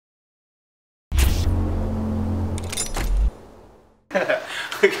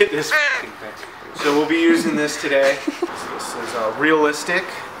Look at this thing. So we'll be using this today. This is a realistic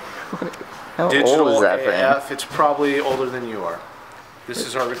digital old is that AF. thing? It's probably older than you are. This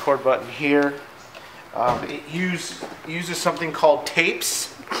is our record button here. It uses something called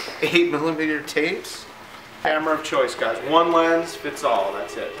tapes, 8mm tapes. Camera of choice, guys. One lens fits all.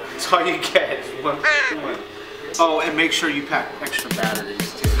 That's it. That's all you get. Is one lens. Oh, and make sure you pack extra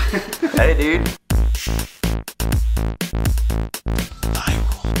batteries too. Hey, dude.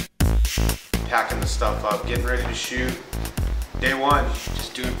 Packing the stuff up, getting ready to shoot. Day one.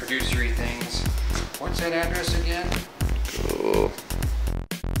 Just doing producery things. What's that address again? Cool.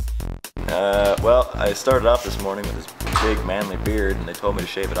 Well, I started off this morning with this big manly beard and they told me to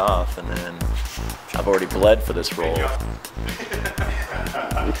shave it off, and then I've already bled for this role.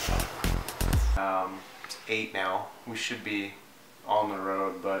 It's 8 now. We should be on the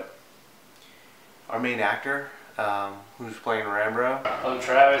road, but our main actor, who's playing Rambo, I'm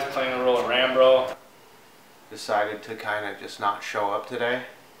Travis, playing the role of Rambo. decided to kind of just not show up today.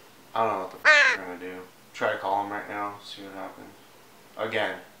 I don't know what the f we're gonna do. Try to call him right now, see what happens.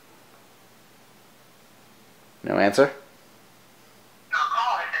 Again. No answer?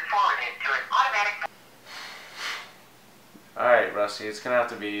 Alright, Rusty, it's gonna have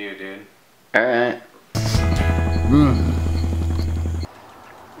to be you, dude. Alright.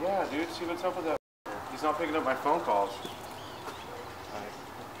 Yeah, dude, see what's up with that. He's not picking up my phone calls.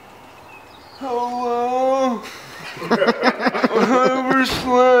 Hello? I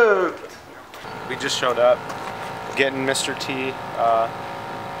overslept. We just showed up, getting Mr. T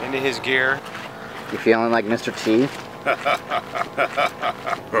into his gear. You feeling like Mr. T?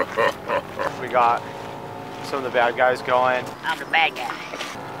 We got some of the bad guys going. I'm the bad guy.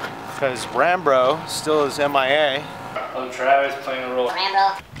 Because Rambo still is MIA. I'm Travis, playing the role of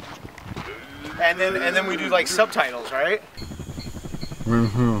Rambo. And then we do like subtitles, right?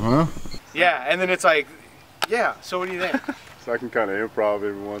 Huh? Yeah, and then it's like, yeah, so what do you think? So I can kind of improv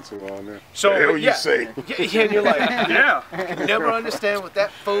every once in a while now. So the hell yeah, you say? Yeah, and you're like, yeah. You never understand what that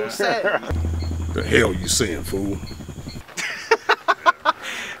fool said. The hell you saying, fool?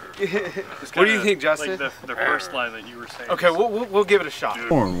 What do you think, Justin? like the first line that you were saying. Okay, we'll give it a shot.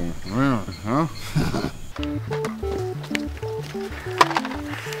 Huh?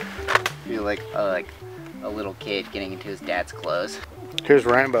 Feel like a little kid getting into his dad's clothes. Here's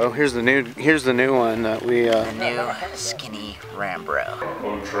Rambo. Here's the new one that we. The new skinny Rambo.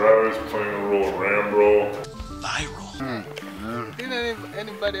 I'm Travis, playing the role of Rambo. Didn't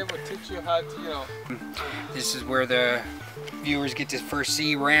anybody ever teach you how to, you know? This is where the viewers get to first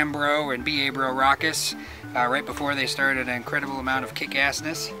see Rambo and B.A. Bro Raucus right before they started an incredible amount of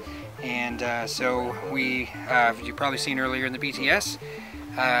kick-assness. And so we, you've probably seen earlier in the BTS,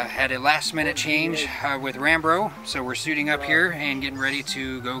 had a last-minute change with Rambo. So we're suiting up here and getting ready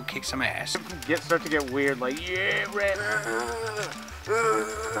to go kick some ass. Start to get weird, like, yeah,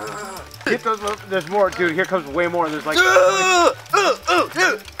 Get those, there's more, dude. Here comes way more. There's like.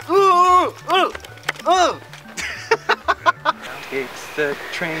 Takes the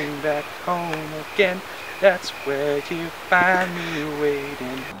train back home again. That's where you find me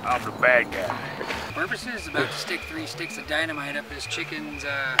waiting. I'm the bad guy. Purposes is about to stick 3 sticks of dynamite up his chicken's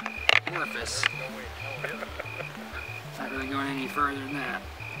orifice. Not really going any further than that.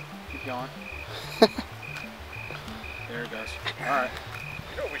 Keep going. There it goes. All right.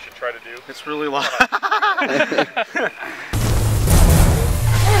 You know what we should try to do? It's really loud.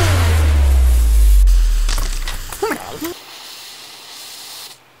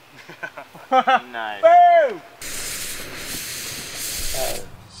 Nice. Boom!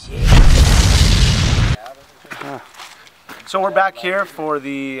 So we're back here for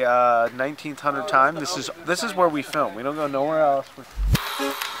the 1900 time. This is where we film. We don't go nowhere else.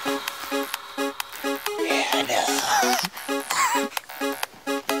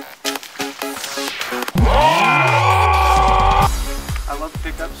 I love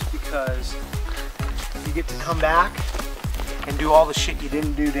pickups because you get to come back and do all the shit you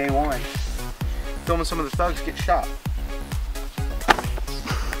didn't do day one. Filming some of the thugs get shot.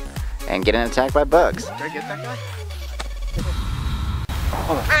 And getting attacked by bugs. Did I get that guy?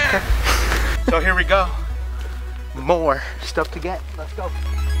 Hold on. Okay. So here we go. More stuff to get. Let's go. Do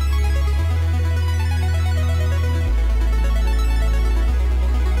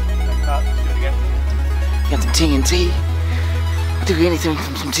it again. Got some TNT. Do anything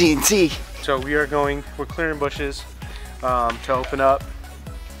from some TNT. So we're clearing bushes to open up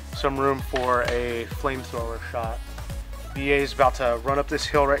some room for a flamethrower shot. BA is about to run up this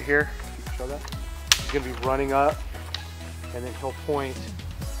hill right here. Show that. He's gonna be running up, and then he'll point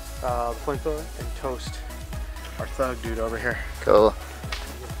the flamethrower and toast our thug dude over here. Cool.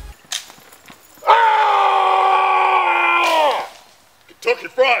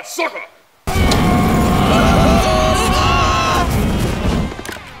 Fried Sucker!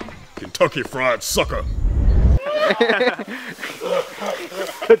 Kentucky Fried Sucker!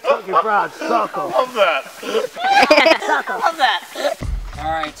 Kentucky Fried Sucker. Love that! Love that.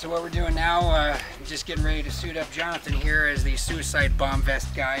 Alright, so what we're doing now, just getting ready to suit up Jonathan here as the suicide bomb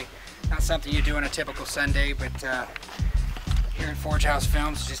vest guy. Not something you do on a typical Sunday, but here at Forge House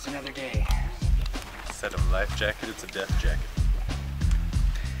Films, just another day. Instead of a life jacket, it's a death jacket.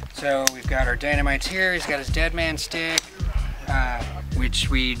 So we've got our dynamites here. He's got his dead man stick, which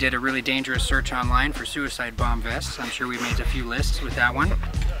we did a really dangerous search online for suicide bomb vests. I'm sure we made a few lists with that one.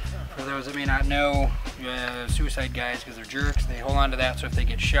 For those that may not know, suicide guys, because they're jerks, they hold on to that so if they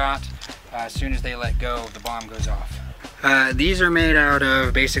get shot, as soon as they let go, the bomb goes off. These are made out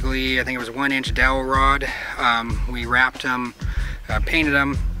of basically, I think it was 1-inch dowel rod. We wrapped them, painted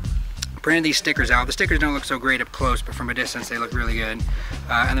them, printed these stickers out. The stickers don't look so great up close, but from a distance they look really good.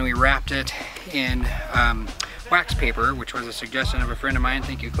 And then we wrapped it in wax paper, which was a suggestion of a friend of mine.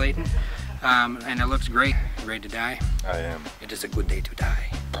 Thank you, Clayton. And it looks great. You ready to die? I am. It is a good day to die.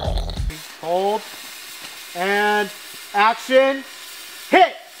 Hold. And action.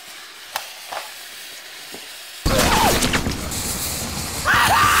 Hit!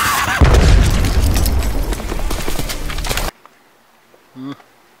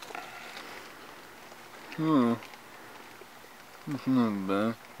 That's not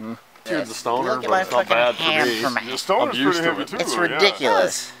bad. You're the stoner, Look at but my it's not fucking bad hand for from me. my- The stoner's I'm used pretty to heavy it. too. It's yeah.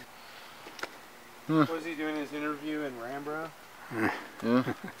 ridiculous. Was he doing his interview in Rambro?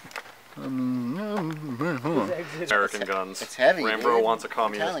 American guns. It's heavy, Rambro dude. wants a I'm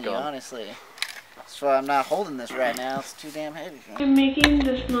communist telling you, gun. honestly. That's why I'm not holding this right now. It's too damn heavy for me. I'm making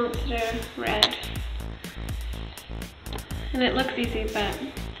this monster red. And it looks easy, but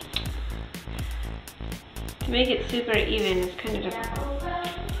to make it super even is kind of difficult.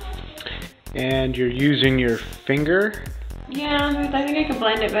 And you're using your finger? Yeah, I think I could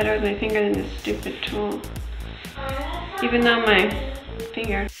blend it better with my finger than this stupid tool. Even though my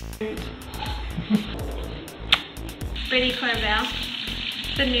finger hurts. Brittany Corbell,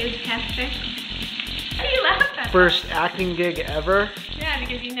 the newscaster. How do you laugh at that? First acting gig ever? Yeah,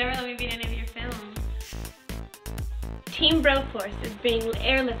 because you never let me be in any of your films. Team Broforce is being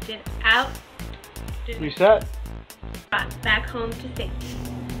airlifted out, Reset. brought back home to safety.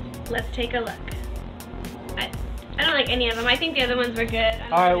 Let's take a look. I don't like any of them. I think the other ones were good.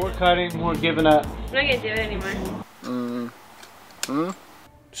 Alright, we're cutting. We're giving up. I'm not gonna do it anymore.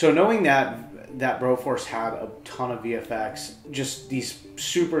 So knowing that Broforce had a ton of VFX, just these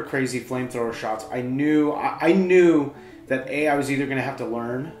super crazy flamethrower shots, I knew that I was either going to have to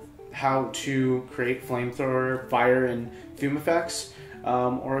learn how to create flamethrower, fire, and fume effects,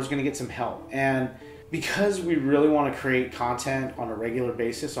 or I was going to get some help. And because we really want to create content on a regular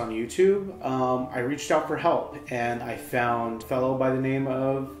basis on YouTube, I reached out for help, and I found a fellow by the name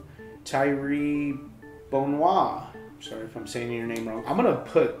of Tyree Bonois. Sorry if I'm saying your name wrong. I'm gonna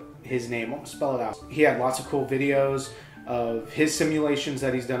put his name, I'm gonna spell it out. He had lots of cool videos of his simulations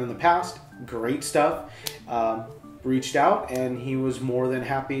that he's done in the past. Great stuff. Reached out and he was more than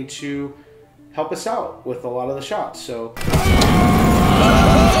happy to help us out with a lot of the shots. So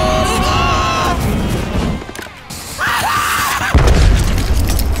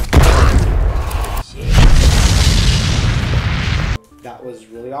that was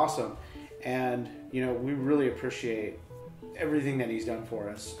really awesome. And you know, we really appreciate everything that he's done for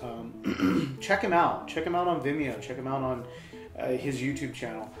us. Check him out. Check him out on Vimeo. Check him out on his YouTube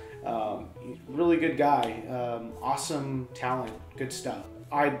channel. He's a really good guy. Awesome talent. Good stuff.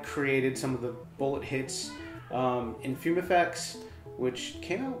 I created some of the bullet hits in Fume Effects, which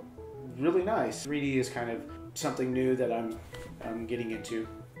came out really nice. 3D is kind of something new that I'm getting into,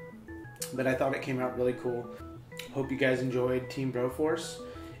 but I thought it came out really cool. Hope you guys enjoyed Team Broforce.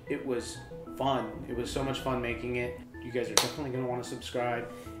 It was fun. It was so much fun making it. You guys are definitely going to want to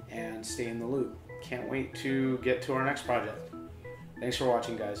subscribe and stay in the loop. Can't wait to get to our next project. Thanks for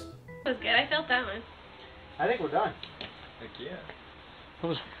watching, guys. That was good. I felt that one. I think we're done. Heck yeah. That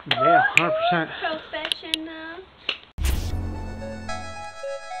was, yeah, 100%. Professional.